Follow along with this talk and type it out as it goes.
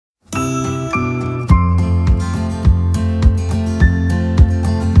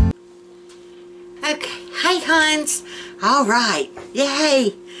Hines. All right.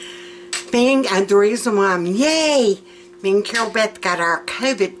 Yay. And the reason why I'm yay, me and Carol Beth got our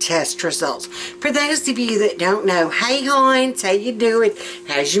COVID test results. For those of you that don't know, hey Hines, how you doing?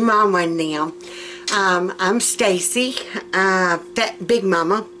 How's your mama and them? I'm Stacy, Fat Big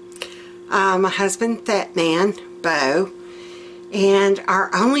Mama. My husband, Fat Man, Bo. And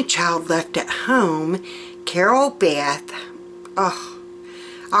our only child left at home, Carol Beth. Oh,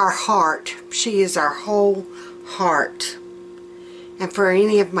 our heart. She is our whole heart. And for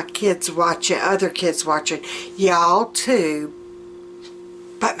any of my kids watching, other kids watching, y'all too,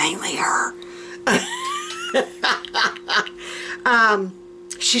 but mainly her.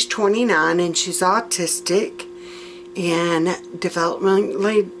 She's 29 and she's autistic and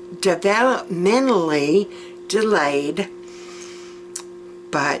developmentally delayed,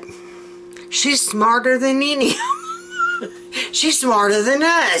 but she's smarter than any. She's smarter than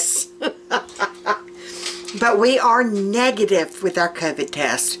us. But we are negative with our COVID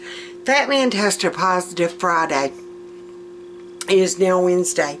test. Fat Man tested positive Friday. It is now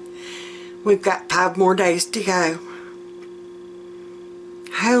Wednesday. We've got 5 more days to go.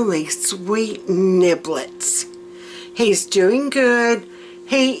 Holy sweet niblets. He's doing good.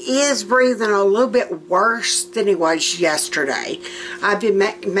 He is breathing a little bit worse than he was yesterday. I've been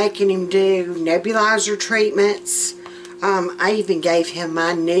making him do nebulizer treatments. I even gave him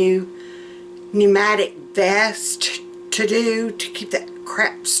my new pneumatic vest to do to keep that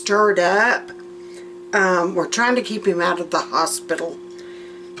crap stirred up. We're trying to keep him out of the hospital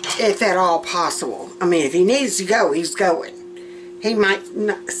if at all possible. I mean, if he needs to go, he's going. He might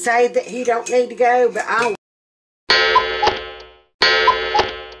not say that he don't need to go, but I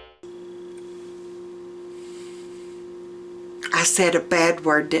said a bad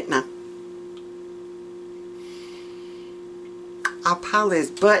word, didn't I? I'll pile his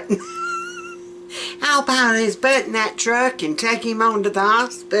butt. I'll pile his butt in that truck and take him on to the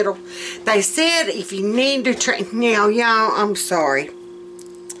hospital. They said if you need to now, y'all, I'm sorry.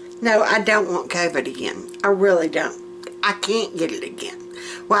 No, I don't want COVID again. I really don't. I can't get it again.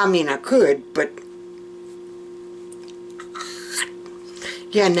 Well, I mean, I could, but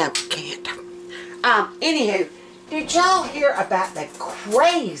yeah, no, can't. Anywho, did y'all hear about the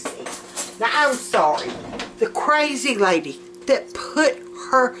crazy, now I'm sorry, the crazy lady that put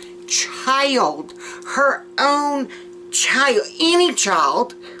her child, her own child, any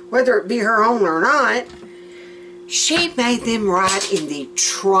child, whether it be her own or not, she made them ride in the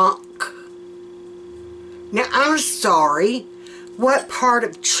trunk. Now, I'm sorry, what part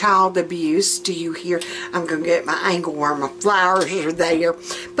of child abuse do you hear? I'm going to get my angle where my flowers are there.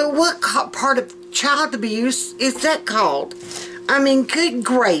 But what part of child abuse is that called? I mean, good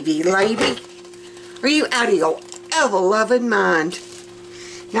gravy, lady. Are you out of your ever-loving mind?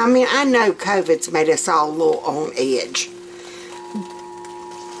 Now, I mean, I know COVID's made us all a little on edge.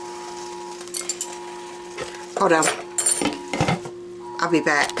 Hold on. I'll be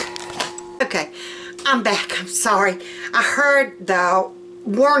back. Okay, I'm back. I'm sorry. I heard the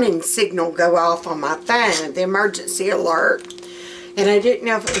warning signal go off on my phone, the emergency alert. And I didn't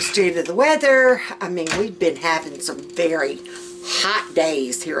know if it was due to the weather. I mean, we've been having some very hot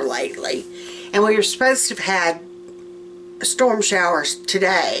days here lately. And we were supposed to have had storm showers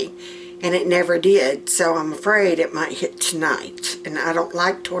today, and it never did, so I'm afraid it might hit tonight. And I don't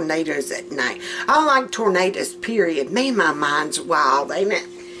like tornadoes at night. I don't like tornadoes, period. Me, my mind's wild, ain't it?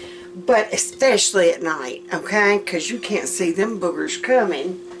 But especially at night, okay? Because you can't see them boogers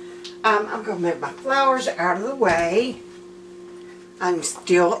coming. I'm going to move my flowers out of the way. I'm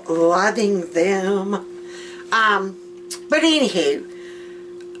still loving them. But anywho,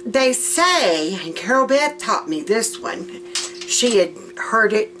 they say, and Carol Beth taught me this one, she had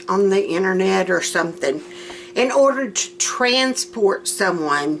heard it on the internet or something, in order to transport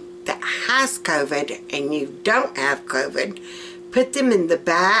someone that has COVID and you don't have COVID, put them in the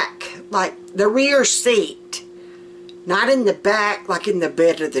back, like the rear seat, not in the back like in the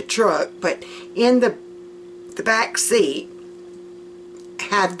bed of the truck, but in the back seat,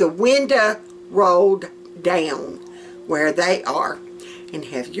 have the window rolled down where they are, and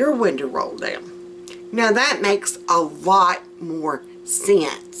have your window rolled down. Now that makes a lot more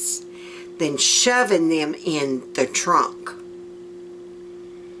sense than shoving them in the trunk.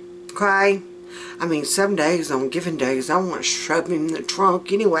 Okay? I mean, some days, on given days, I want to shove him in the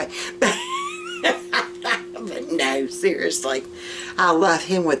trunk anyway. But no, seriously. I love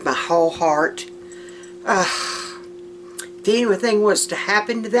him with my whole heart. If anything was to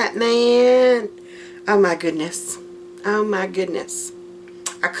happen to that man, oh my goodness. Oh my goodness.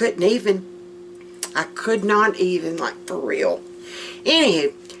 I couldn't even. I could not even, like, for real.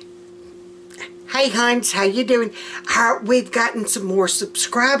 Anywho, Hey Hines, how you doing? We've gotten some more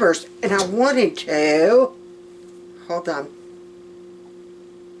subscribers, and I wanted to... Hold on.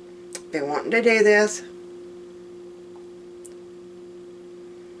 Been wanting to do this.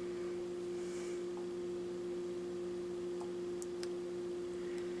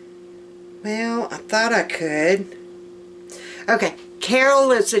 Well, I thought I could. Okay,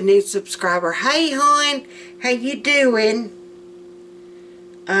 Carol is a new subscriber. Hey hon, how you doing?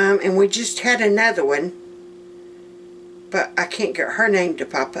 And we just had another one, but I can't get her name to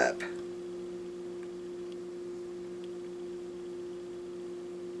pop up.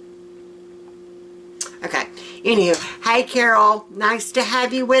 Okay, anywho, hey Carol, nice to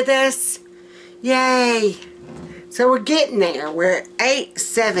have you with us. Yay. So we're getting there. We're at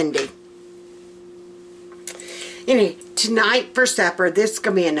 870. Anyway, tonight for supper, this is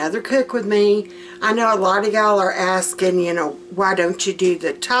going to be another cook with me. I know a lot of y'all are asking, you know, why don't you do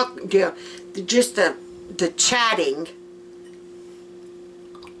the talk, just the chatting.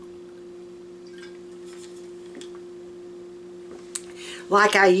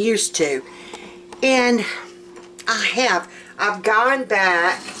 Like I used to. And I've gone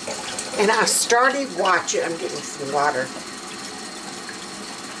back and I started watching. I'm getting some water.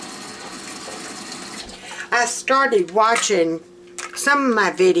 I started watching some of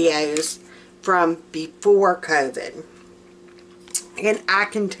my videos from before COVID, and I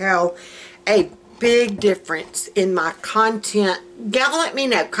can tell a big difference in my content. Y'all let me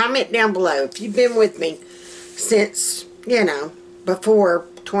know. Comment down below if you've been with me since, you know, before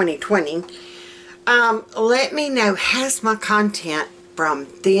 2020. Let me know, has my content from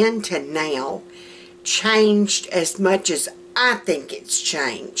then to now changed as much as I think it's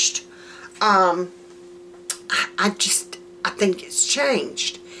changed? I think it's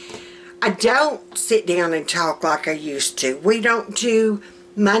changed. I don't sit down and talk like I used to. We don't do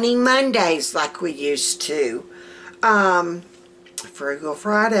Money Mondays like we used to. Frugal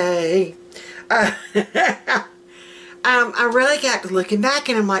Friday. I really got to looking back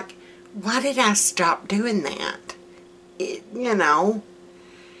and I'm like, why did I stop doing that? You know,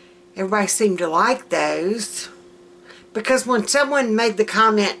 everybody seemed to like those. Because when someone made the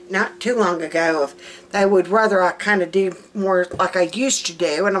comment not too long ago of they would rather I kind of do more like I used to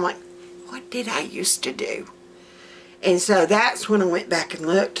do, and I'm like, what did I used to do? And so that's when I went back and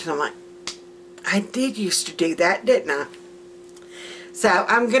looked, and I'm like, I did used to do that, didn't I? So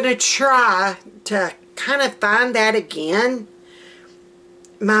I'm going to try to kind of find that again.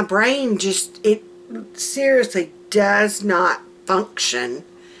 My brain just, it seriously does not function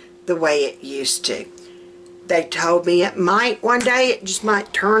the way it used to. They told me it might one day, it just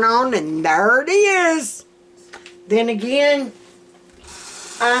might turn on, and there it is. Then again,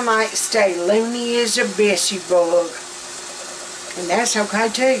 I might stay loony as a Bessie bug. And that's okay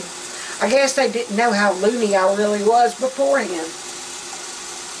too. I guess they didn't know how loony I really was beforehand.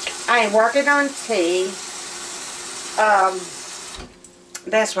 I am working on tea.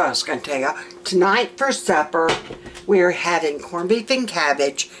 That's what I was going to tell you. Tonight for supper, we're having corned beef and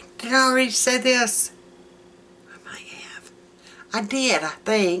cabbage. Did I already say this? I did, I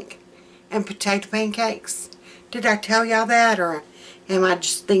think. And potato pancakes. Did I tell y'all that, or am I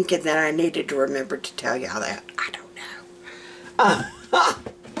just thinking that I needed to remember to tell y'all that? I don't know.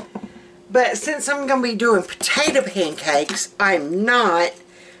 But since I'm going to be doing potato pancakes, I'm not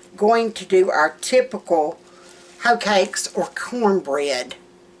going to do our typical hoe cakes or cornbread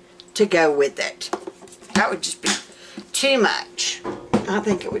to go with it. That would just be too much. I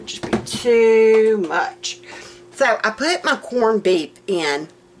think it would just be too much. So I put my corned beef in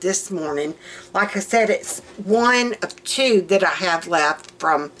this morning. Like I said, it's one of two that I have left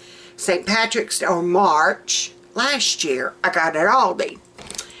from St. Patrick's or March last year. I got at Aldi.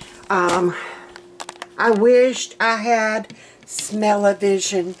 I wished I had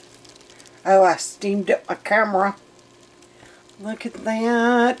smell-o-vision. Oh, I steamed up my camera. Look at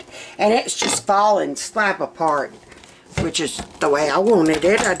that. And it's just falling slab apart, which is the way I wanted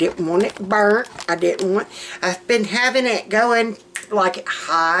it. I didn't want it burnt. I've been having it going like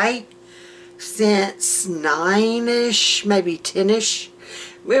high since 9-ish, maybe 10-ish.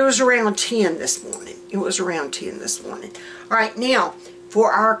 It was around 10 this morning. All right, now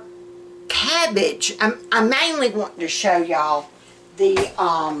for our cabbage, I mainly want to show y'all the,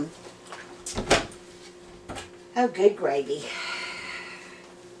 oh, good gravy.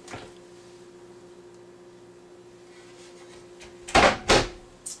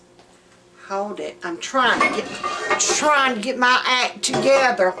 Hold it. I'm trying to get my act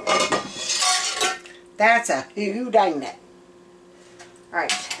together. That's a hoot, ain't it?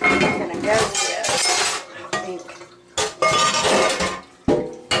 Alright, I'm gonna go with, I think,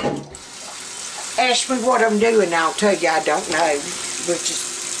 ask me what I'm doing, I'll tell you I don't know, which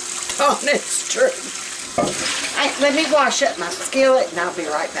is honest truth. Let me wash up my skillet and I'll be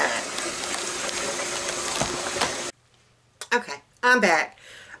right back. Okay, I'm back.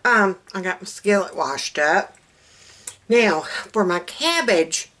 I got my skillet washed up. Now, for my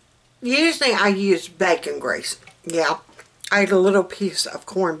cabbage, usually I use bacon grease. Yeah, I ate a little piece of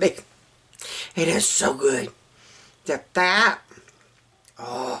corned beef. It is so good. The fat,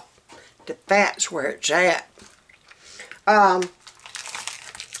 oh, the fat's where it's at. But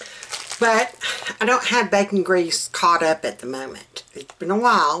I don't have bacon grease caught up at the moment. It's been a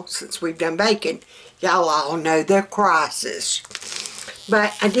while since we've done bacon. Y'all all know the crisis.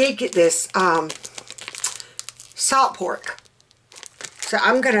 But I did get this salt pork. So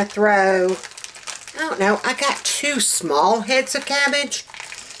I'm going to throw, I don't know, I got 2 small heads of cabbage.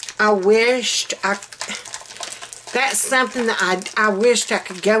 That's something that I wished I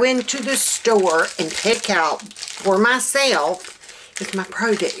could go into the store and pick out for myself with my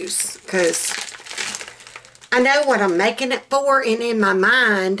produce. Because I know what I'm making it for, and in my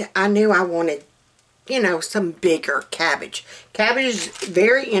mind, I knew I wanted, you know, some bigger cabbage. Cabbage is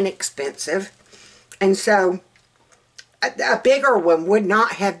very inexpensive, and so a bigger one would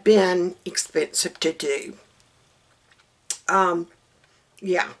not have been expensive to do.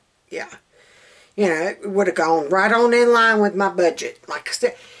 Yeah. You know, it would have gone right on in line with my budget. Like I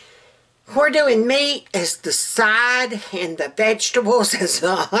said, we're doing meat as the side and the vegetables as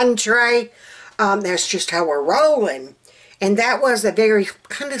the entree. That's just how we're rolling. And that was a very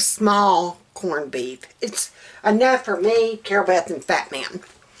kind of small corned beef. It's enough for me, Carol Beth, and Fat Man.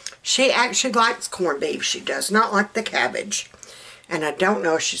 She actually likes corned beef. She does not like the cabbage. And I don't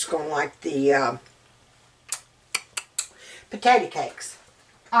know if she's going to like the potato cakes.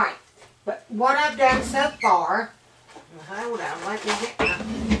 Alright, but what I've done so far, hold on, let me get my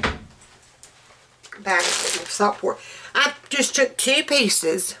basket of salt pork. I just took 2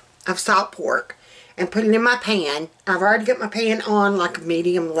 pieces of salt pork and put it in my pan. I've already got my pan on like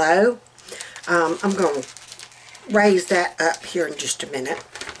medium low. I'm going to raise that up here in just a minute.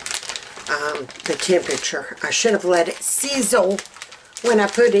 The temperature. I should have let it sizzle when I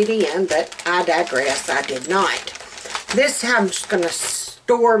put it in, but I digress. I did not. This time I'm just going to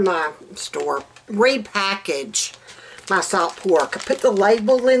repackage my salt pork. I put the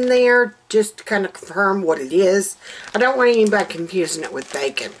label in there just to kind of confirm what it is. I don't want anybody confusing it with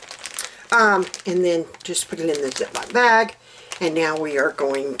bacon. And then just put it in the Ziploc bag. And now we are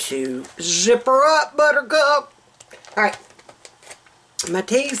going to zip her up, Buttercup. Alright. My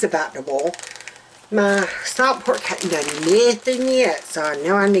tea's about to boil. My salt pork hasn't done nothing yet, so I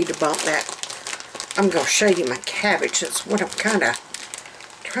know I need to bump that. I'm going to show you my cabbage. That's what I'm kind of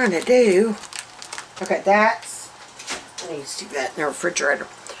trying to do. Okay, I need to stick that in the refrigerator.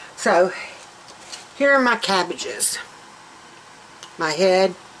 So, here are my cabbages. My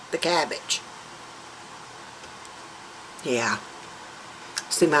head, the cabbage. Yeah.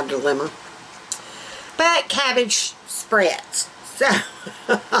 See my dilemma? But cabbage spreads. So,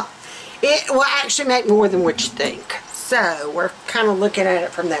 it will actually make more than what you think. So, we're kind of looking at it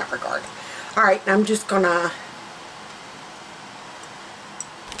from that regard. Alright, I'm just going to...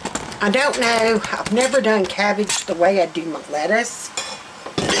 I don't know. I've never done cabbage the way I do my lettuce.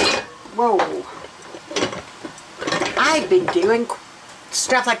 Whoa. I've been doing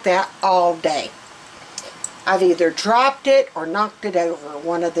stuff like that all day. I've either dropped it or knocked it over,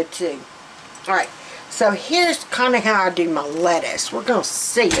 one of the two. Alright, so here's kind of how I do my lettuce. We're going to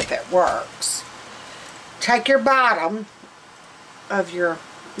see if it works. Take your bottom of your,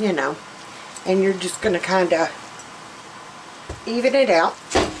 you know, and you're just going to kind of even it out.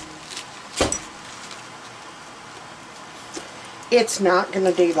 It's not going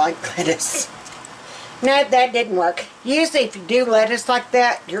to do like lettuce. No, that didn't work. Usually if you do lettuce like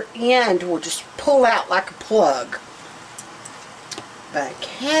that, your end will just pull out like a plug. But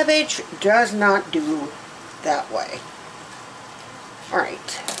cabbage does not do that way.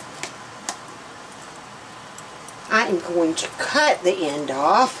 Alright. I am going to cut the end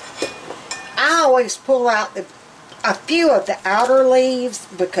off. I always pull out a few of the outer leaves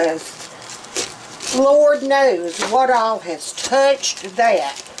because Lord knows what all has touched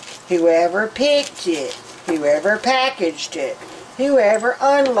that. Whoever picked it, whoever packaged it, whoever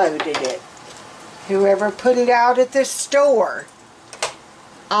unloaded it, whoever put it out at the store,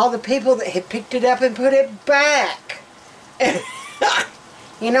 all the people that had picked it up and put it back.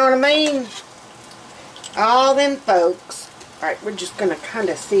 You know what I mean? All them folks. Alright, we're just going to kind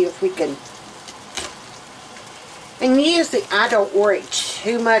of see if we can... And usually I don't worry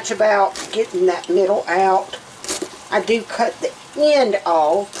too much about getting that middle out. I do cut the end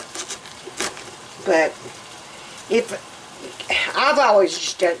off. But if I've always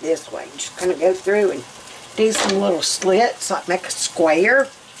just done it this way, just kind of go through and do some little slits, like make a square,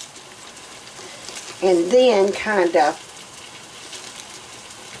 and then kind of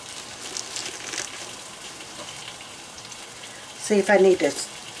see if I need to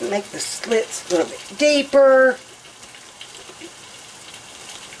make the slits a little bit deeper.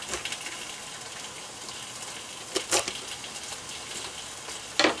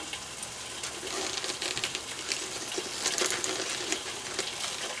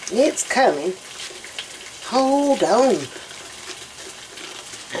 It's coming. Hold on.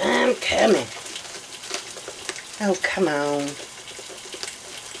 I'm coming. Oh, come on.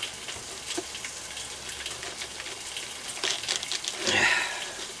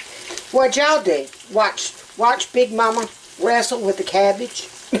 What'd y'all do? Watch Big Mama wrestle with the cabbage?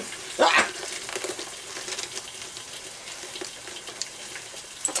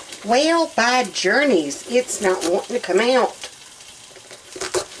 Well, by journeys, it's not wanting to come out.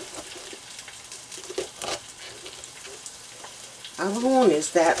 All I want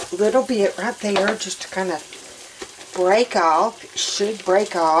is that little bit right there just to kind of break off. It should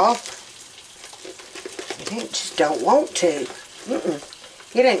break off. And it just don't want to.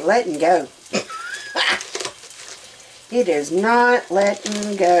 It ain't letting go. It is not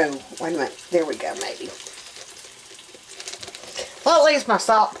letting go. Wait a minute. There we go, maybe. Well, at least my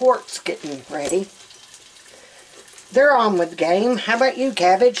salt pork's getting ready. They're on with the game. How about you,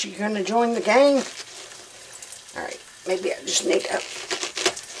 Cabbage? You going to join the game? Alright. Maybe I just need to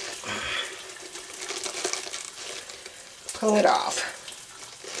pull it off.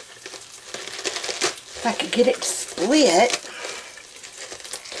 If I could get it to split.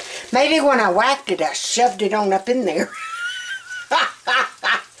 Maybe when I whacked it, I shoved it on up in there.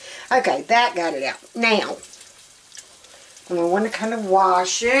 Okay, that got it out. Now, I'm going to want to kind of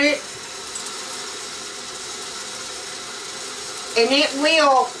wash it. And it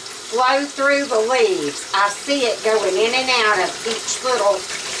will flow through the leaves. I see it going in and out of each little,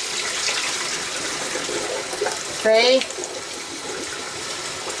 see?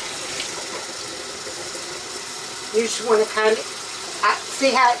 You just want to kind of,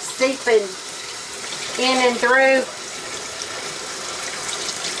 see how it's seeping in and through?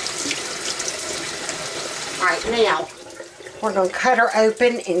 Alright, now, we're going to cut her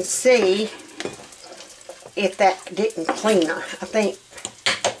open and see if that didn't clean her. I think,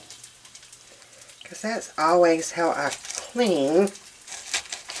 because that's always how I clean.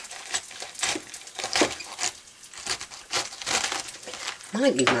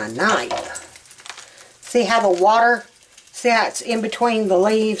 Might be my knife. See how the water, see how it's in between the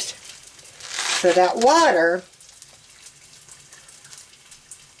leaves? So that water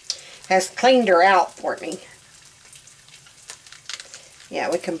has cleaned her out for me. Yeah,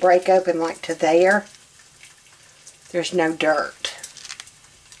 we can break open like to there. There's no dirt.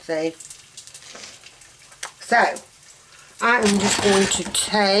 See? So, I am just going to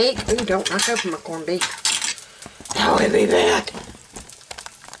take... Ooh, don't knock open my corned beef. That would be bad.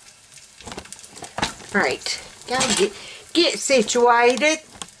 Alright. Gotta get situated.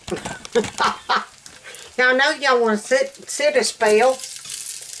 Now, I know y'all want to sit a spell.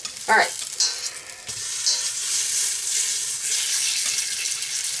 Alright.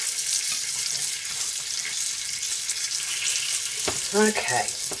 Okay,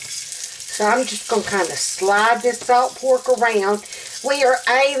 so I'm just going to kind of slide this salt pork around. We are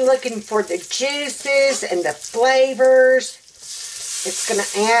looking for the juices and the flavors. It's going to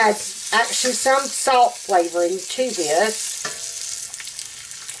add actually some salt flavoring to this.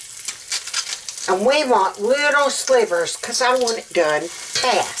 And we want little slivers because I want it done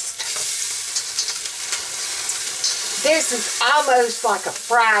fast. This is almost like a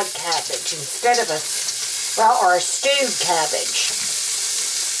fried cabbage instead of a, well, or a stewed cabbage.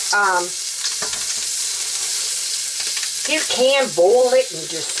 You can boil it in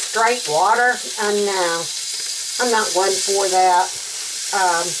just straight water. No, I'm not one for that.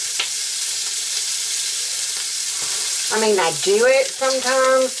 I mean, I do it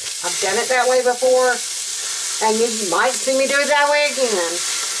sometimes. I've done it that way before. And you might see me do it that way again.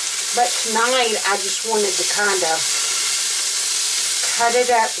 But tonight, I just wanted to kind of cut it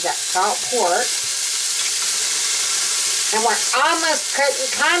up, that salt pork. And we're almost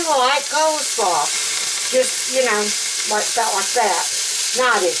cutting kind of like coleslaw. Just, you know, like that, like that.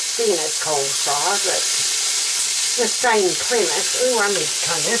 Not as thin as coleslaw, but the same premise. Ooh, I need to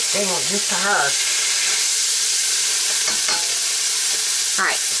turn this down just a hair.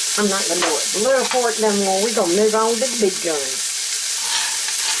 Alright, I'm not going to do it a little for it no more. We're going to move on to the big guns.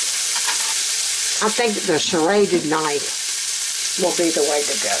 I think the serrated knife will be the way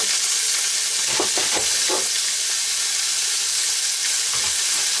to go.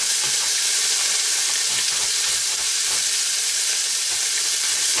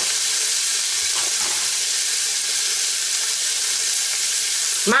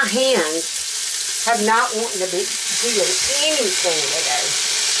 My hands have not wanted to be doing anything today.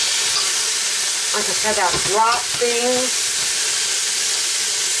 Like I said, I've dropped things.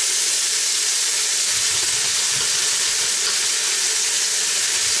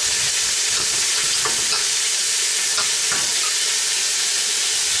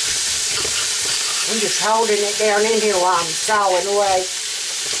 I'm just holding it down in here while I'm sawing away.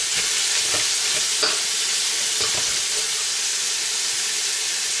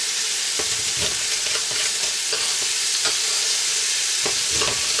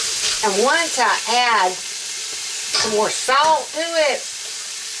 And once I add some more salt to it,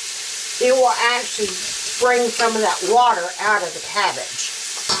 it will actually bring some of that water out of the cabbage.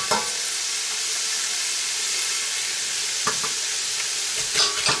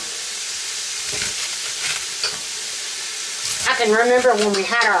 I can remember when we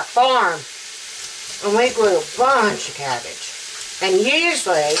had our farm and we grew a bunch of cabbage. And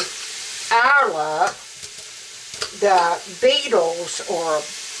usually, our luck, the beetles or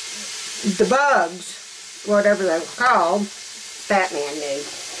the bugs, whatever they were called, Fat Man knew.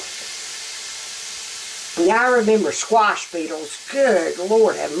 Now I remember squash beetles, good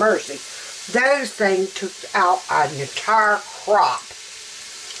Lord have mercy. Those things took out an entire crop.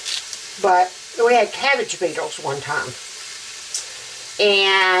 But we had cabbage beetles one time.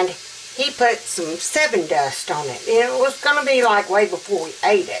 And he put some 7 dust on it. It was going to be like way before we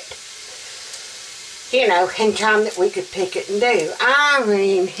ate it. You know, in time that we could pick it and do. I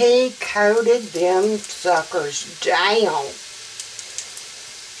mean, he coated them suckers down.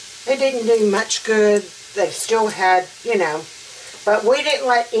 It didn't do much good. They still had, you know, but we didn't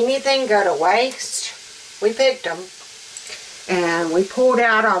let anything go to waste. We picked them. And we pulled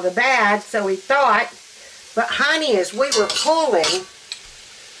out all the bad, so we thought. But honey, as we were pulling,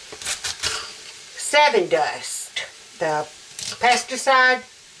 7 dust, the pesticide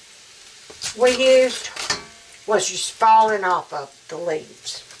we used, was just falling off of the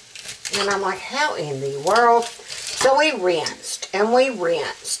leaves. And I'm like, how in the world? So we rinsed, and we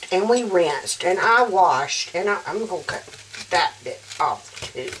rinsed, and we rinsed, and I washed, and I'm going to cut that bit off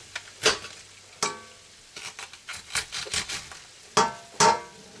too.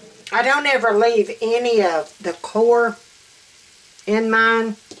 I don't ever leave any of the core in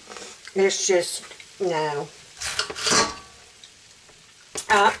mine. It's just, no.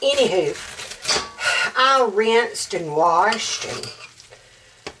 Anywho, I rinsed and washed, and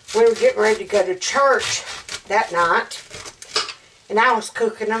we were getting ready to go to church that night. And I was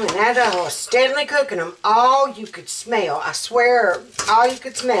cooking them, and as I was steadily cooking them, all you could smell, I swear, all you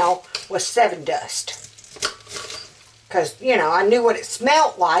could smell was 7 dust. Because, you know, I knew what it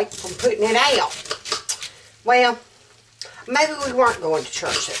smelled like from putting it out. Well, maybe we weren't going to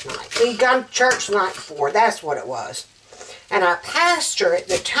church that night. We'd gone to church the night before. That's what it was. And our pastor at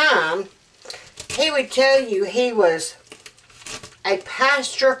the time, he would tell you he was a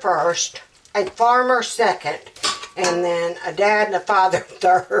pastor first, a farmer second, and then a dad and a father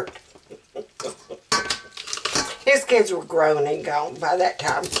third. His kids were grown and gone by that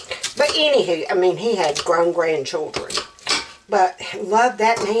time. But anywho, I mean, he had grown grandchildren. But love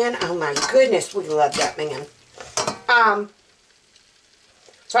that man. Oh my goodness, we love that man.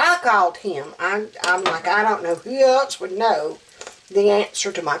 So I called him. I'm like, I don't know who else would know the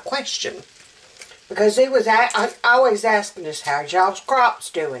answer to my question. Because he was always asking us, how's y'all's crops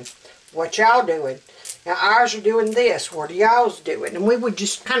doing? What y'all doing? Now ours are doing this. What are y'all's doing? And we would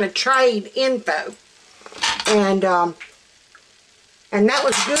just kind of trade info. And that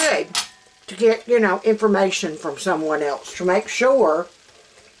was good to get, you know, information from someone else to make sure,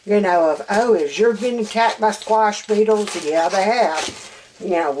 you know, of, oh, is you're getting attacked by squash beetles? Yeah, they have. You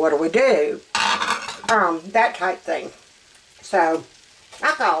know, what do we do? That type thing. So,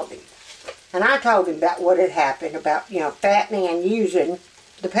 I called him. And I told him about what had happened, about, you know, Fat Man using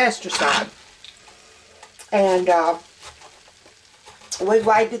the pesticide. And we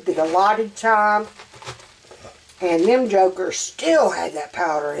waited the allotted time. And them jokers still had that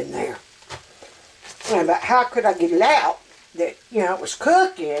powder in there. And about how could I get it out? That, you know, it was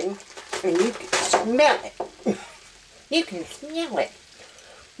cooking and you could smell it. You can smell it.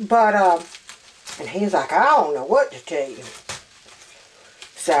 But, and he's like, I don't know what to tell you.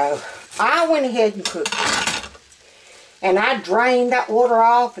 So, I went ahead and cooked it. And I drained that water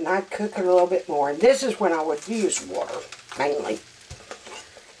off and I'd cook it a little bit more. And this is when I would use water, mainly.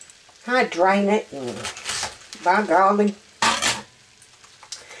 I'd drain it and, by golly.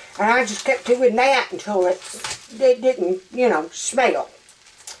 And I just kept doing that until it didn't, you know, smell.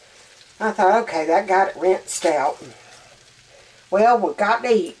 I thought, okay, that got it rinsed out. Well, we got to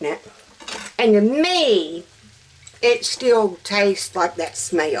eating it. And to me, it still tastes like that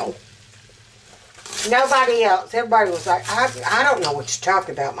smell. Nobody else, everybody was like, I don't know what you're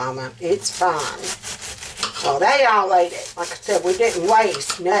talking about, Mama. It's fine. Well, they all ate it. Like I said, we didn't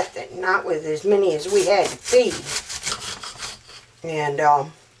waste nothing. Not with as many as we had to feed. And,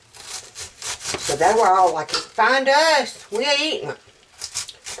 so they were all like, it's fine to us. We ain't eating it.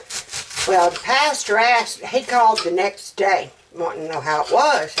 Well, the pastor asked, he called the next day, wanting to know how it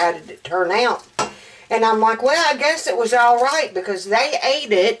was. How did it turn out? And I'm like, well, I guess it was all right because they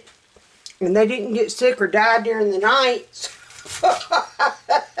ate it and they didn't get sick or die during the night.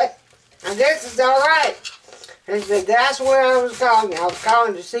 I guess it's all right. And he said, that's where I was calling. I was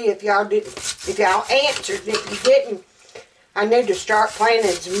calling to see if y'all didn't, if y'all answered. If you didn't, I need to start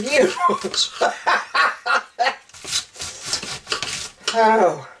planning some funerals.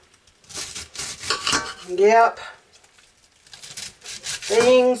 Oh. Yep.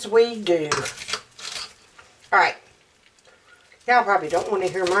 Things we do. Alright. Y'all probably don't want to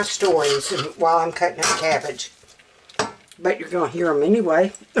hear my stories while I'm cutting up cabbage. But you're going to hear them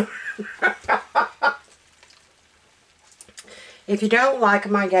anyway. If you don't like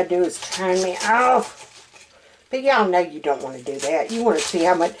them, all you got to do is turn me off. But y'all know you don't want to do that. You want to see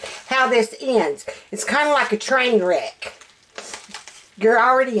how this ends. It's kind of like a train wreck. You're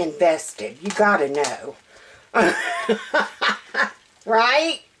already invested. You got to know.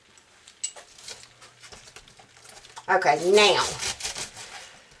 Right? Okay, now,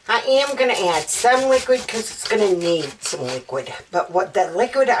 I am going to add some liquid because it's going to need some liquid. But what the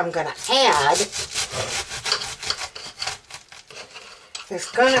liquid I'm going to add is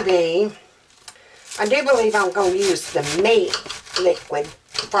going to be, I do believe I'm going to use the meat liquid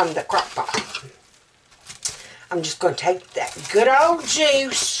from the crock pot. I'm just going to take that good old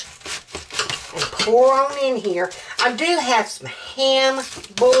juice and pour on in here. I do have some ham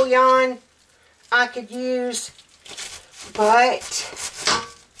bouillon I could use, but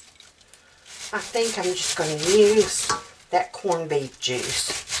I think I'm just going to use that corned beef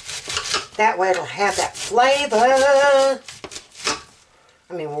juice. That way it'll have that flavor.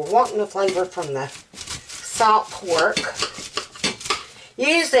 I mean, we're wanting the flavor from the salt pork.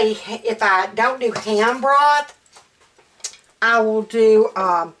 Usually, if I don't do ham broth, I will do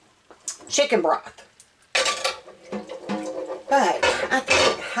chicken broth. But I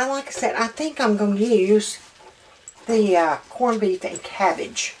think, like I said, I think I'm going to use the corned beef and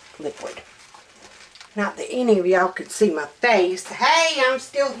cabbage liquid. Not that any of y'all could see my face. Hey, I'm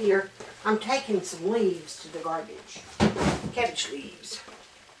still here. I'm taking some leaves to the garbage. Cabbage leaves.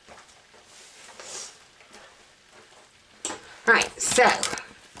 Alright, so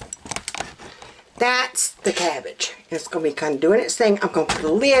that's the cabbage. It's going to be kind of doing its thing. I'm going to put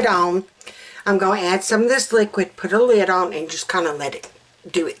a lid on. I'm going to add some of this liquid, put a lid on, and just kind of let it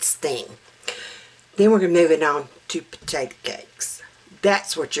do its thing. Then we're going to move it on to potato cakes.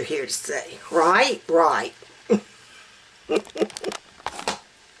 That's what you're here to see. Right? Right.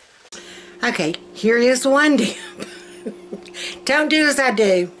 Okay, here is one dip. Don't do as I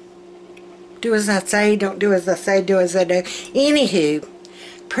do. Do as I say, don't do as I say, do as I do. Anywho,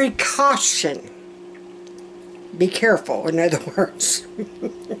 precaution. Be careful, in other words.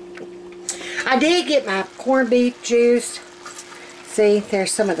 I did get my corned beef juice. See,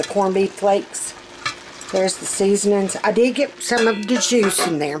 there's some of the corned beef flakes. There's the seasonings. I did get some of the juice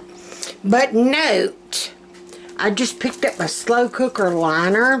in there. But note, I just picked up my slow cooker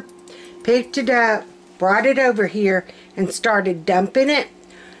liner, picked it up, brought it over here, and started dumping it.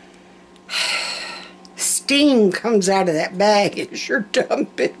 Steam comes out of that bag as you're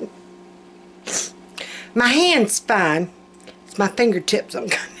dumping. My hand's fine. It's my fingertips.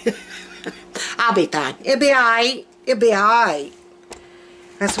 I'll be fine. It'll be alright. It'll be alright.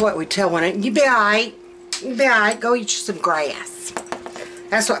 That's what we tell one another. You'll be alright. You'll be alright. Go eat you some grass.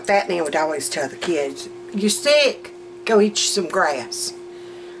 That's what Fat Man would always tell the kids. You sick? Go eat you some grass.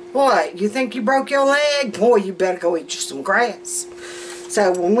 What? You think you broke your leg? Boy, you better go eat you some grass.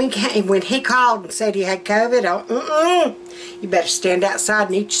 So when he called and said he had COVID, you better stand outside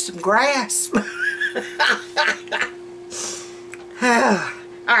and eat you some grass.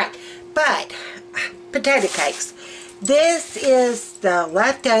 Alright, but potato cakes. This is the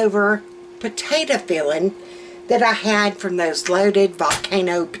leftover potato filling that I had from those loaded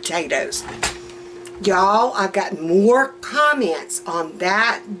volcano potatoes. Y'all, I've gotten more comments on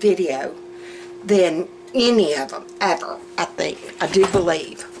that video than any of them ever, I think. I do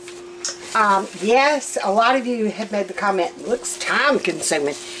believe. Yes, a lot of you have made the comment, it looks time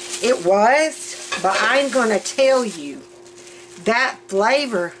consuming. It was, but I'm going to tell you, that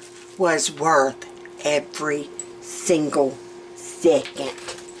flavor was worth every single second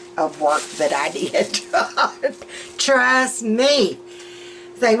of work that I did. Trust me.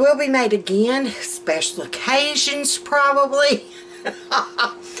 They will be made again. Special occasions, probably.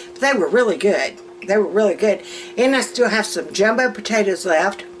 They were really good. They were really good. And I still have some jumbo potatoes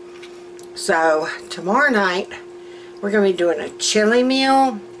left. So, tomorrow night, we're going to be doing a chili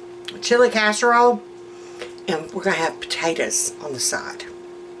meal, a chili casserole, and we're going to have potatoes on the side.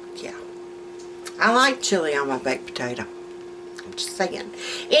 Yeah. I like chili on my baked potato. I'm just saying.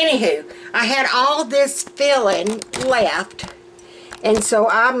 Anywho, I had all this filling left. And so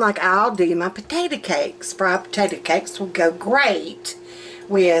I'm like, I'll do my potato cakes. Fried potato cakes will go great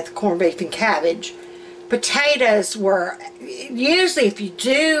with corned beef and cabbage. Potatoes were, usually if you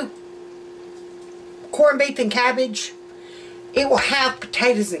do corned beef and cabbage, it will have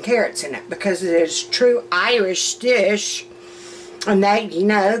potatoes and carrots in it because it is a true Irish dish. And they, you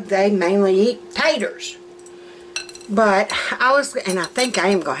know, they mainly eat taters. But and I think I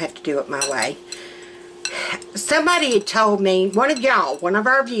am going to have to do it my way. Somebody had told me, one of y'all, one of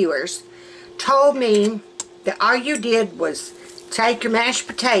our viewers, told me that all you did was take your mashed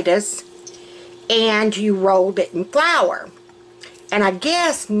potatoes and you rolled it in flour. And I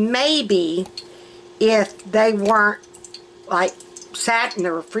guess maybe if they weren't like sat in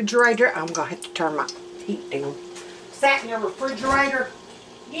the refrigerator, I'm going to have to turn my heat down. Sat in the refrigerator,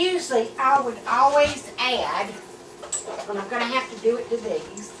 usually I would always add, and I'm going to have to do it to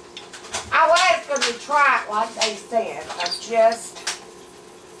these. I was going to try it like they said.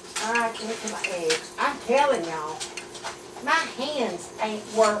 I can't do my eggs. I'm telling y'all, my hands ain't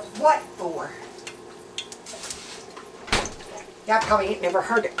worth what for. Y'all probably ain't never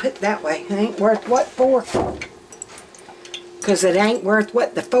heard it put that way. It ain't worth what for. Because it ain't worth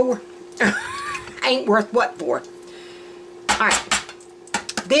what the for. Ain't worth what for. Alright.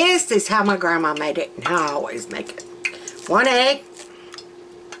 This is how my grandma made it. And I always make it. 1 egg.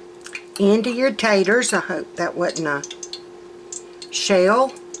 Into your taters. I hope that wasn't a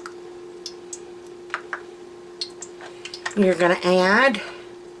shell. You're going to add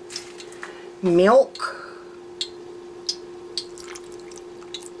milk.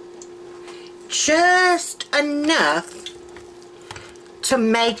 Just enough to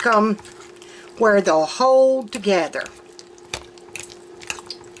make them where they'll hold together.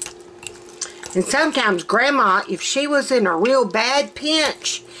 And sometimes Grandma, if she was in a real bad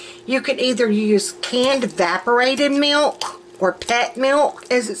pinch, you could either use canned evaporated milk or pet milk,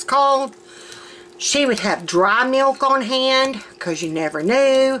 as it's called. She would have dry milk on hand, because you never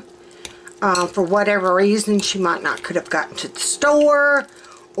knew. For whatever reason, she might not could have gotten to the store,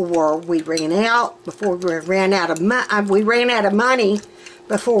 or we ran out before we ran out of we ran out of money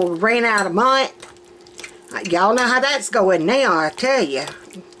before we ran out of month. Y'all know how that's going now, I tell you.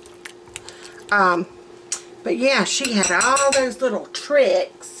 But yeah, she had all those little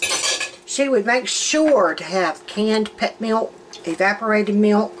tricks. She would make sure to have canned pet milk, evaporated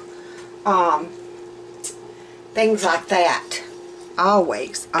milk, things like that.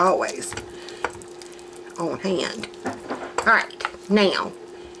 Always, always on hand. Alright, now,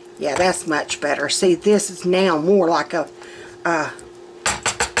 yeah, that's much better. See, this is now more like a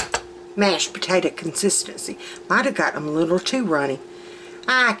mashed potato consistency. Might have got them a little too runny.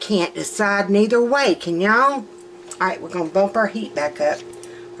 I can't decide neither way, can y'all? Alright, we're going to bump our heat back up.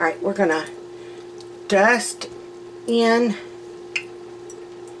 Alright, we're going to dust in.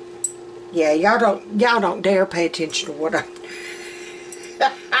 Yeah, y'all don't dare pay attention to what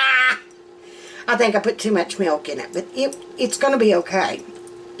I think I put too much milk in it, but it's going to be okay.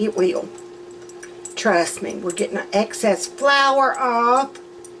 It will. Trust me, we're getting the excess flour off.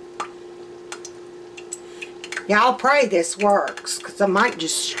 Y'all pray this works, because I might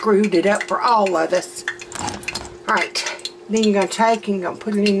just screwed it up for all of us. Alright, then you're going to take and you're going to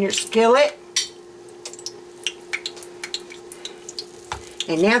put it in your skillet.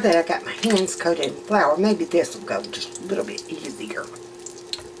 And now that I got my hands coated in flour, maybe this will go just a little bit easier.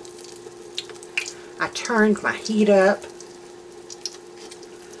 I turned my heat up.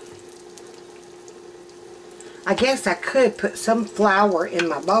 I guess I could put some flour in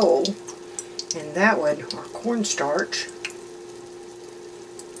my bowl, and that would, or cornstarch.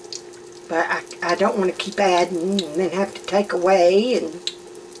 But I don't want to keep adding and then have to take away, and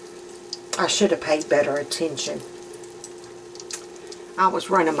I should have paid better attention. I was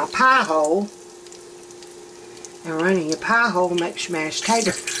running my pie hole, and running your pie hole makes you mashed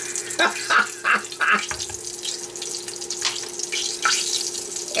tater.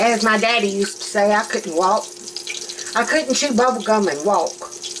 As my daddy used to say, I couldn't walk. I couldn't chew bubble gum and walk.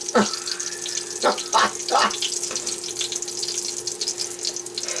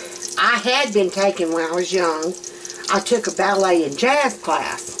 I had been taking, when I was young, I took a ballet and jazz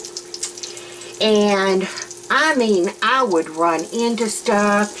class. And I mean, I would run into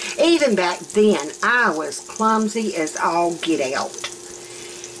stuff. Even back then, I was clumsy as all get out.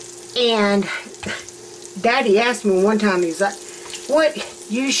 And Daddy asked me one time, he's like, what,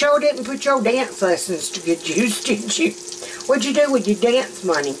 you sure didn't put your dance lessons to good use, did you? What'd you do with your dance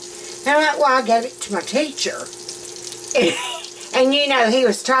money? And I'm like, well, I gave it to my teacher. And you know, he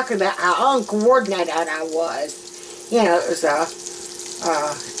was talking about how uncoordinated I was. You know, it was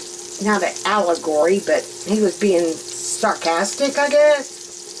not an allegory, but he was being sarcastic, I guess.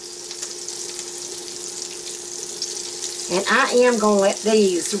 And I am going to let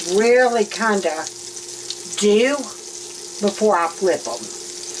these really kind of do before I flip them.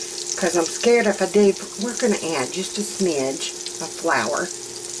 Because I'm scared if I do, we're going to add just a smidge of flour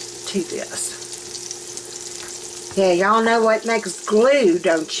to this. Yeah, y'all know what makes glue,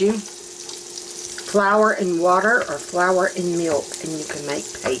 don't you? Flour and water or flour and milk, and you can make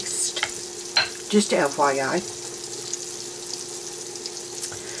paste. Just FYI.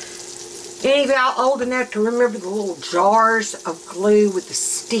 Any of y'all old enough to remember the little jars of glue with the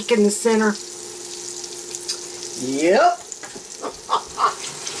stick in the center? Yep.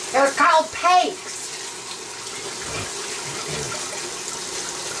 It was called paste.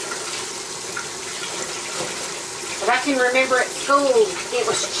 But I can remember at school, it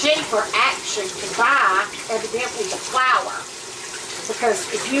was cheaper actually to buy, evidently, the flour. Because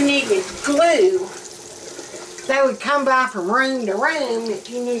if you needed glue, they would come by from room to room if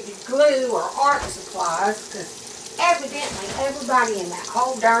you needed glue or art supplies. Because evidently, everybody in that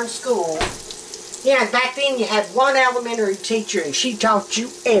whole darn school, yeah, back then you had one elementary teacher and she taught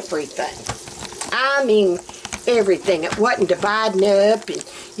you everything. I mean, everything. It wasn't dividing up and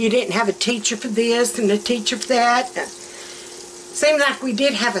you didn't have a teacher for this and a teacher for that. Seems like we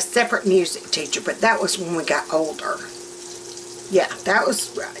did have a separate music teacher, but that was when we got older. Yeah, that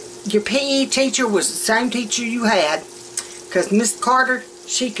was your PE teacher was the same teacher you had, because Miss Carter,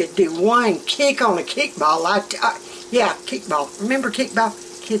 she could do one kick on a kickball. Yeah, kickball. Remember kickball?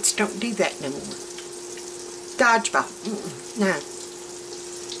 Kids don't do that no more. Dodgeball. No.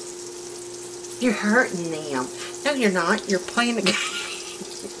 You're hurting them. No, you're not. You're playing a game.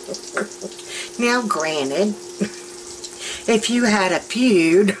 Now, granted, if you had a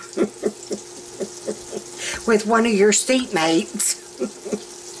feud with one of your seatmates,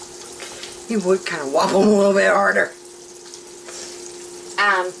 you would kind of wobble a little bit harder.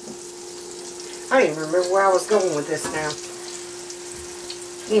 I don't even remember where I was going with this now.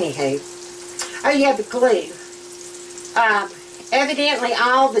 Anywho. Oh yeah, the glue. Evidently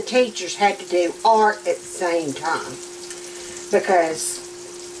all the teachers had to do art at the same time. Because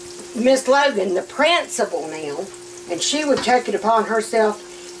Miss Logan, the principal now, and she would take it upon herself,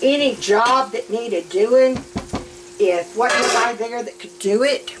 any job that needed doing, if wasn't nobody there that could do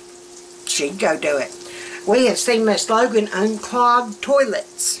it, she'd go do it. We have seen Miss Logan unclog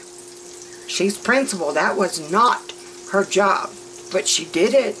toilets. She's principal. That was not her job. But she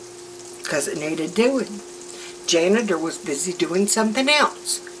did it because it needed doing. Janitor was busy doing something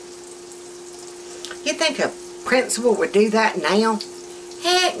else. You think a principal would do that now?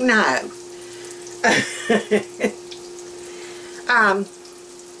 Heck no.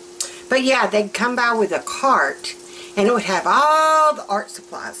 But yeah, they'd come by with a cart and it would have all the art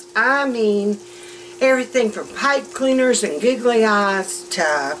supplies. I mean, everything from pipe cleaners and googly eyes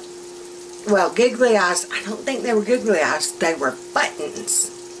to, well, googly eyes, I don't think they were googly eyes, they were buttons.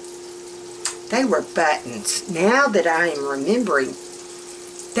 They were buttons. Now that I am remembering,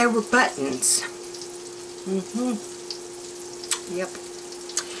 they were buttons. Yep.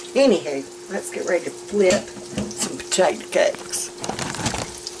 Anywho, let's get ready to flip some potato cakes.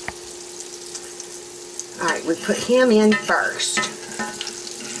 Alright, we put him in first.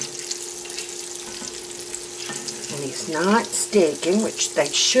 And he's not sticking, which they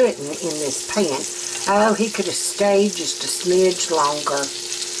shouldn't in this pan. Oh, he could have stayed just a smidge longer.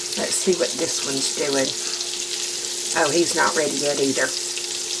 Let's see what this one's doing. Oh, he's not ready yet either.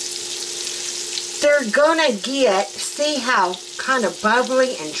 They're gonna get, see how kind of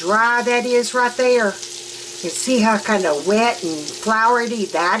bubbly and dry that is right there? And see how kind of wet and floury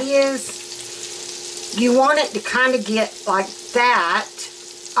that is? You want it to kind of get like that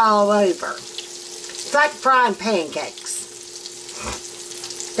all over. It's like frying pancakes.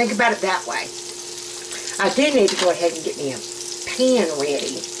 Think about it that way. I do need to go ahead and get me a pan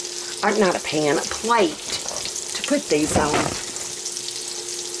ready. Or not a pan, a plate to put these on.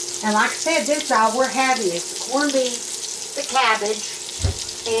 And like I said, this all we're having is the corned beef, the cabbage,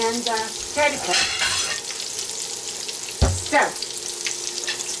 and potato cake. So,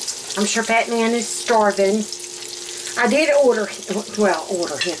 I'm sure Fat Man is starving. I did order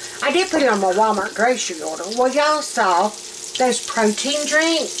him. I did put it on my Walmart grocery order. Well, y'all saw those protein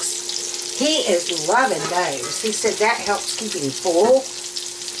drinks. He is loving those. He said that helps keep him full.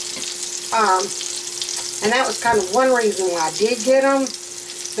 And that was kind of one reason why I did get them.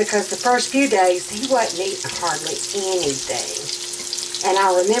 Because the first few days, he wasn't eating hardly anything. And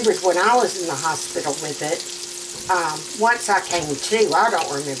I remembered when I was in the hospital with it, once I came to, I don't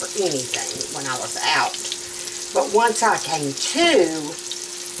remember anything when I was out. But once I came to,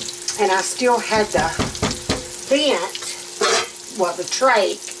 and I still had the vent, well, the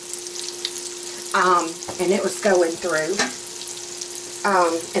trach, and it was going through,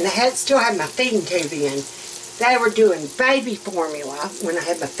 and I still had my feeding tube in. They were doing baby formula when I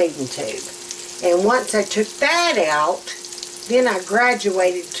had my feeding tube. And once I took that out, then I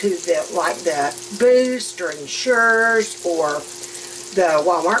graduated to the Boost or Ensures or the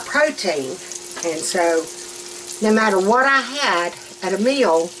Walmart protein. And so no matter what I had at a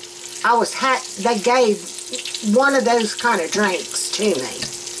meal, they gave one of those kind of drinks to me.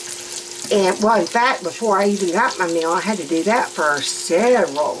 And well, in fact, before I even got my meal, I had to do that for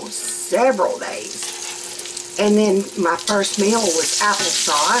several days. And then my first meal was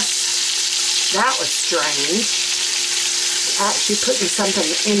applesauce. That was strange. Actually putting something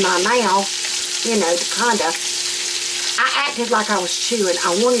in my mouth, you know, to kind of, I acted like I was chewing.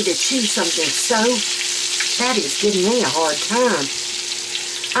 I wanted to chew something so, that is giving me a hard time.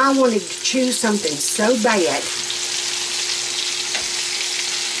 I wanted to chew something so bad.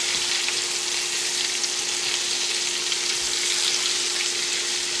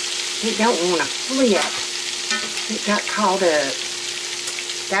 It don't want to flip. It got caught up.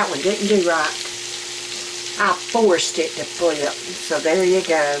 That one didn't do right. I forced it to flip. So there you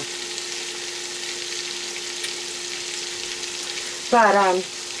go. But,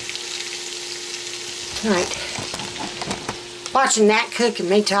 right. Watching that cook and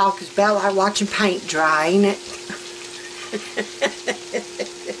me talk is about like watching paint dry, ain't it?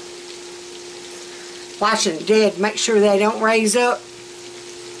 Watching the dead, make sure they don't raise up.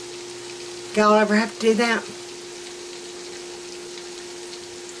 Y'all ever have to do that?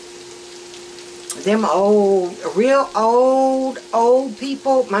 Them old, real old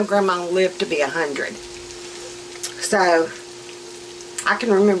people, my grandma lived to be 100. So, I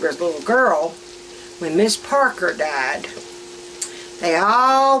can remember as a little girl, when Miss Parker died, they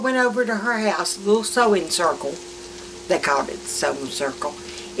all went over to her house, a little sewing circle. They called it the sewing circle.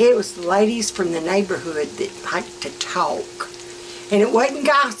 It was the ladies from the neighborhood that liked to talk. And it wasn't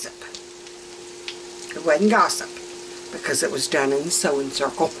gossip. It wasn't gossip, because it was done in the sewing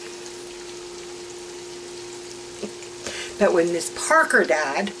circle. But when Miss Parker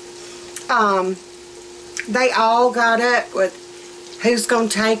died, they all got up with who's going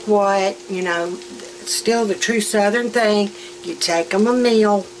to take what, you know, still the true Southern thing. You take them a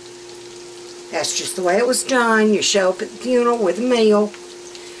meal. That's just the way it was done. You show up at the funeral with a meal.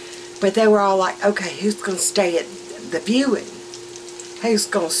 But they were all like, okay, who's going to stay at the viewing? Who's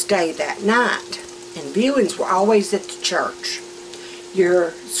going to stay that night? And viewings were always at the church.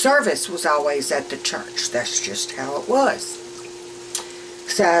 Your service was always at the church. That's just how it was.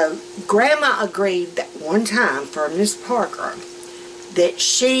 So, Grandma agreed that one time for Miss Parker that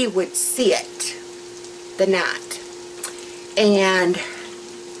she would sit the night. And,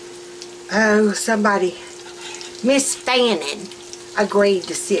 oh, somebody, Miss Fannin agreed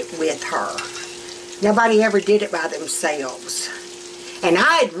to sit with her. Nobody ever did it by themselves. And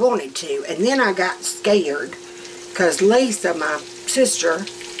I had wanted to, and then I got scared because Lisa, my sister,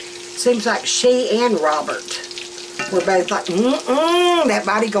 seems like she and Robert were both like, that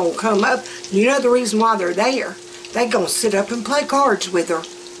body gonna come up. You know the reason why they're there. They gonna sit up and play cards with her.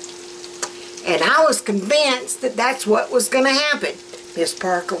 And I was convinced that that's what was gonna happen. Miss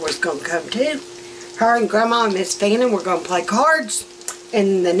Parker was gonna come too. Her and Grandma and Miss Fannin were gonna play cards.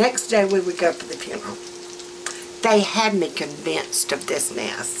 And the next day we would go for the funeral. They had me convinced of this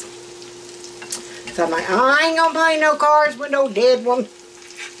mess. So I'm like, I ain't gonna play no cards with no dead one.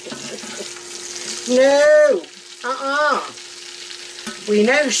 No. We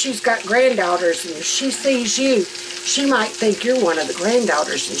know she's got granddaughters, and if she sees you, she might think you're one of the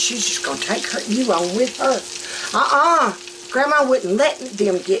granddaughters, and she's just gonna take you on with her. Grandma wouldn't let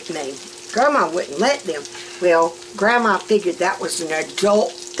them get me. Grandma wouldn't let them. Well, Grandma figured that was an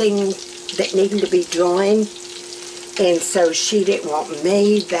adult thing that needed to be done. And so she didn't want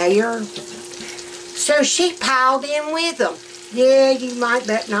me there. So she piled in with them. Yeah, you might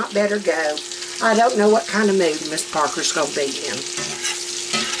not better go. I don't know what kind of mood Miss Parker's going to be in.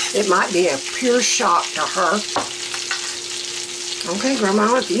 It might be a pure shock to her. Okay,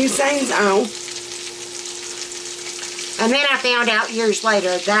 Grandma, if you say so. And then I found out years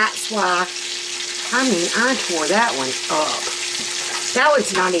later that's why, I mean, I tore that one up. That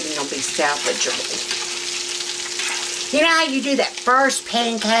one's not even going to be salvageable. You know how you do that first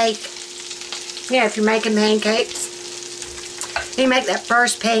pancake? Yeah, if you're making pancakes, you make that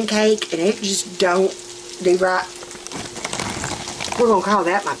first pancake and it just don't do right. We're going to call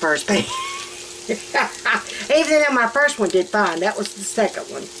that my first pancake. Even though my first one did fine, that was the second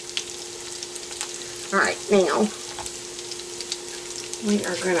one. Alright, now, we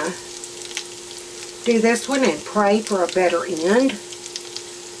are going to do this one and pray for a better end.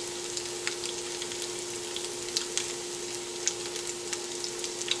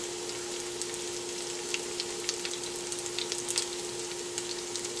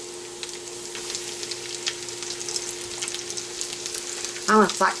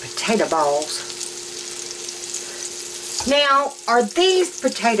 Almost like potato balls. Now, are these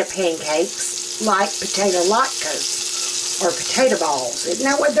potato pancakes like potato latkes or potato balls? Isn't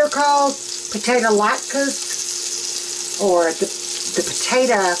that what they're called? Potato latkes? Or the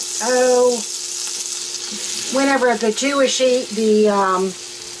potato, whenever the Jewish eat the,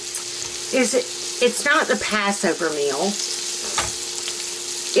 it's not the Passover meal.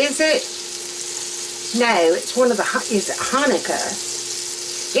 Is it? No, it's one of the, is it Hanukkah?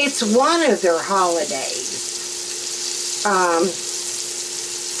 It's one of their holidays.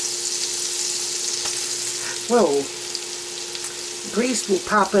 Whoa. Grease will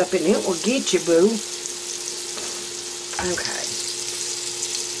pop up and it will get you, boo. Okay.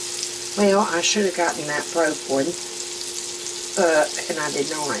 Well, I should have gotten that broke one up, and I did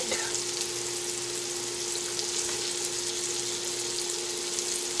not.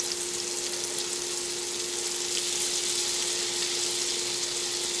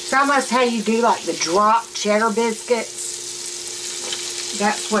 It's almost how you do like the drop cheddar biscuits.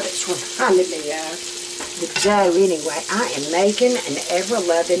 That's what it's reminding me of. The dough, anyway. I am making an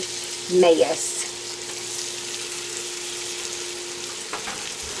ever-loving mess.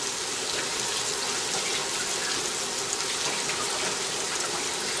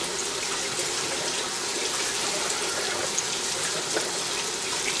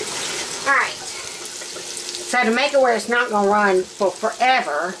 Alright. So to make it where it's not going to run for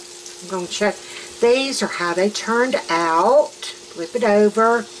forever, I'm going to check. These are how they turned out. Flip it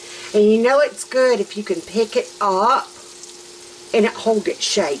over. And you know it's good if you can pick it up and it hold its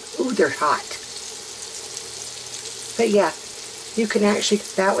shape. Ooh, they're hot. But yeah, you can actually,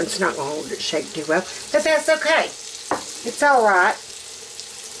 that one's not going to hold its shape too well. But that's okay. It's alright.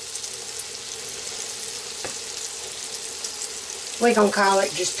 We're going to call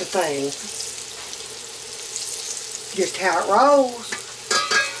it just a thing. Just how it rolls.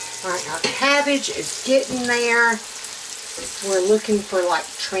 Alright, our cabbage is getting there. We're looking for like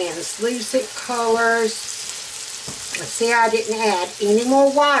translucent colors. Let's see, I didn't add any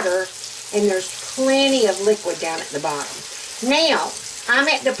more water, and there's plenty of liquid down at the bottom. Now, I'm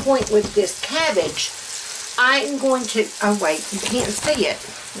at the point with this cabbage, I'm going to, oh wait, you can't see it.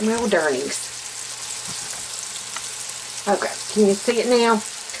 Well, darnings. Okay, can you see it now?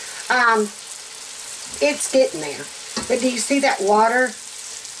 It's getting there. But do you see that water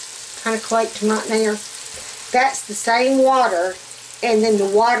kind of collecting right there? That's the same water, and then the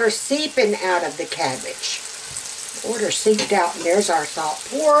water seeping out of the cabbage. Water seeped out, and there's our salt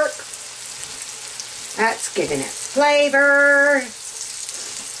pork. That's giving it flavor.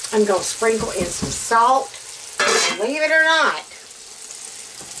 I'm going to sprinkle in some salt. Believe it or not,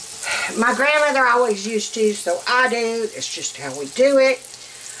 my grandmother always used to, so I do. It's just how we do it.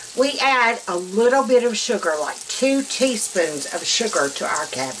 We add a little bit of sugar, like 2 teaspoons of sugar to our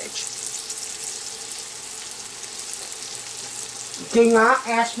cabbage. Do not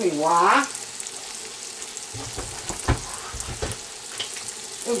ask me why.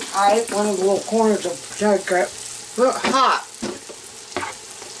 Ooh, I ate one of the little corners of potato chip. Look, hot.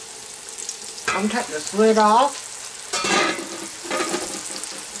 I'm taking this lid off.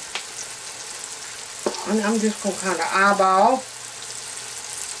 And I'm just going to kind of eyeball.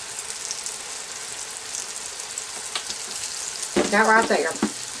 That right there.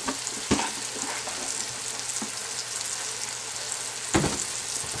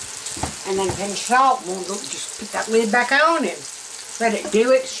 And then pinch salt, we'll just put that lid back on and let it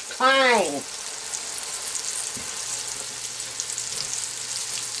do its thing.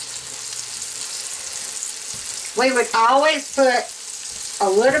 We would always put a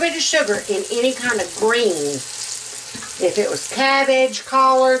little bit of sugar in any kind of green. If it was cabbage,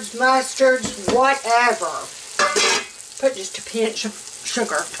 collards, mustards, whatever. Put just a pinch of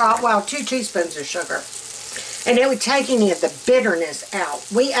sugar. Well, 2 teaspoons of sugar. And it would take any of the bitterness out.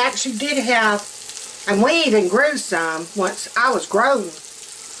 We actually did have And we even grew some once I was grown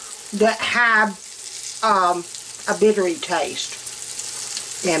that had a bittery taste.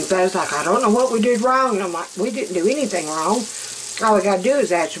 And Bo's like, I don't know what we did wrong. And I'm like, we didn't do anything wrong. All we got to do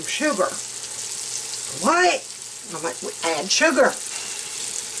is add some sugar. What? I'm like, we add sugar.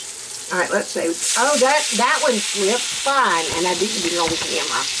 Alright, let's see. Oh, that one slipped fine. And I didn't get it on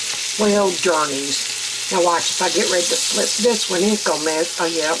camera. Well, journeys. Now watch, if I get ready to flip this one, it's going to mess. Oh,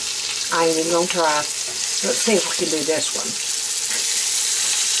 yeah. I ain't even going to try. Let's see if we can do this one.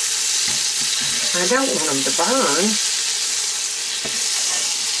 I don't want them to burn.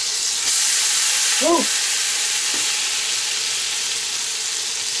 Woo.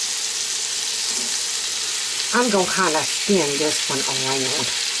 I'm going to kind of spin this one around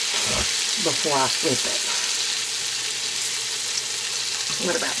before I flip it.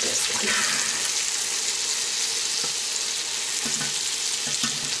 What about this one?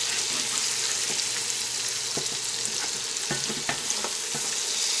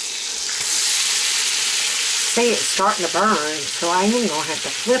 See, it's starting to burn, so I am going to have to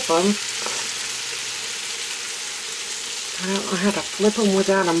flip them. I don't know how to flip them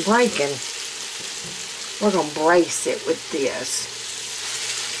without them breaking. We're going to brace it with this.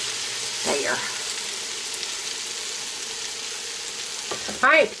 There.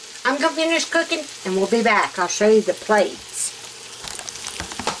 Alright, I'm going to finish cooking and we'll be back. I'll show you the plates.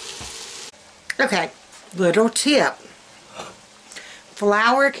 Okay, little tip.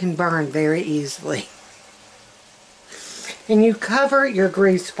 Flour can burn very easily. And you cover your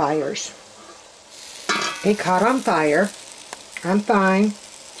grease fires. It caught on fire. I'm fine.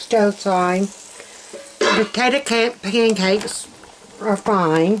 Stove's fine. Potato pancakes are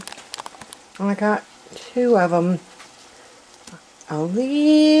fine. I got 2 of them. A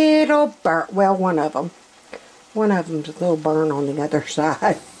little burnt. Well, one of them. One of them's a little burn on the other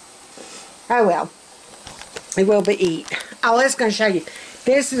side. Oh well. It will be eat. Oh, I was going to show you.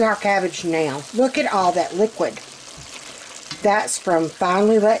 This is our cabbage now. Look at all that liquid. That's from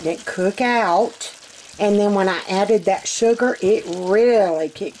finally letting it cook out. And then when I added that sugar, it really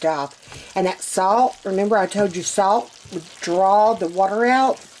kicked off. And that salt, remember I told you salt would draw the water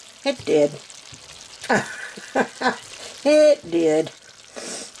out? It did. It did.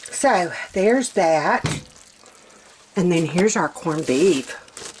 So, there's that. And then here's our corned beef.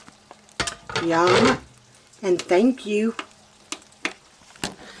 Yum. And thank you.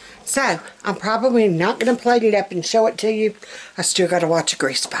 So, I'm probably not going to plate it up and show it to you. I still got to watch a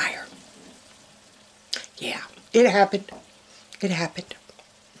grease fire. Yeah, it happened. It happened.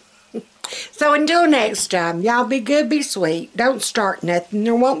 So until next time, y'all be good, be sweet. Don't start nothing.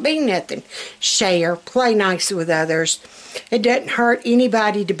 There won't be nothing. Share. Play nice with others. It doesn't hurt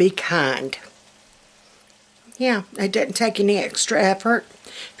anybody to be kind. Yeah, it doesn't take any extra effort.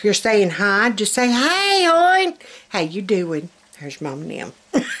 If you're saying hi, just say, hey, hon. How you doing? There's Mom and them.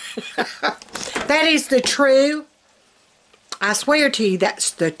 That is the true, I swear to you,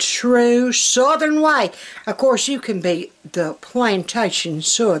 that's the true Southern way. Of course, you can be the plantation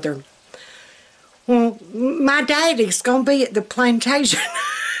Southern. Well, my daddy's going to be at the plantation.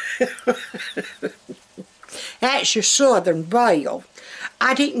 That's your Southern belle.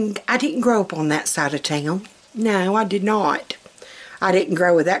 I didn't grow up on that side of town. No, I did not. I didn't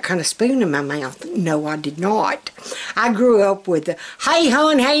grow with that kind of spoon in my mouth. No, I did not. I grew up with the, hey,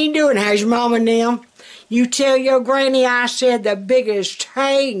 hon, how you doing? How's your mom and them? You tell your granny I said the biggest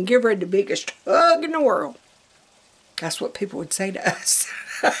hey and give her the biggest hug in the world. That's what people would say to us.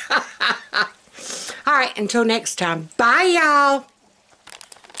 All right, until next time. Bye, y'all.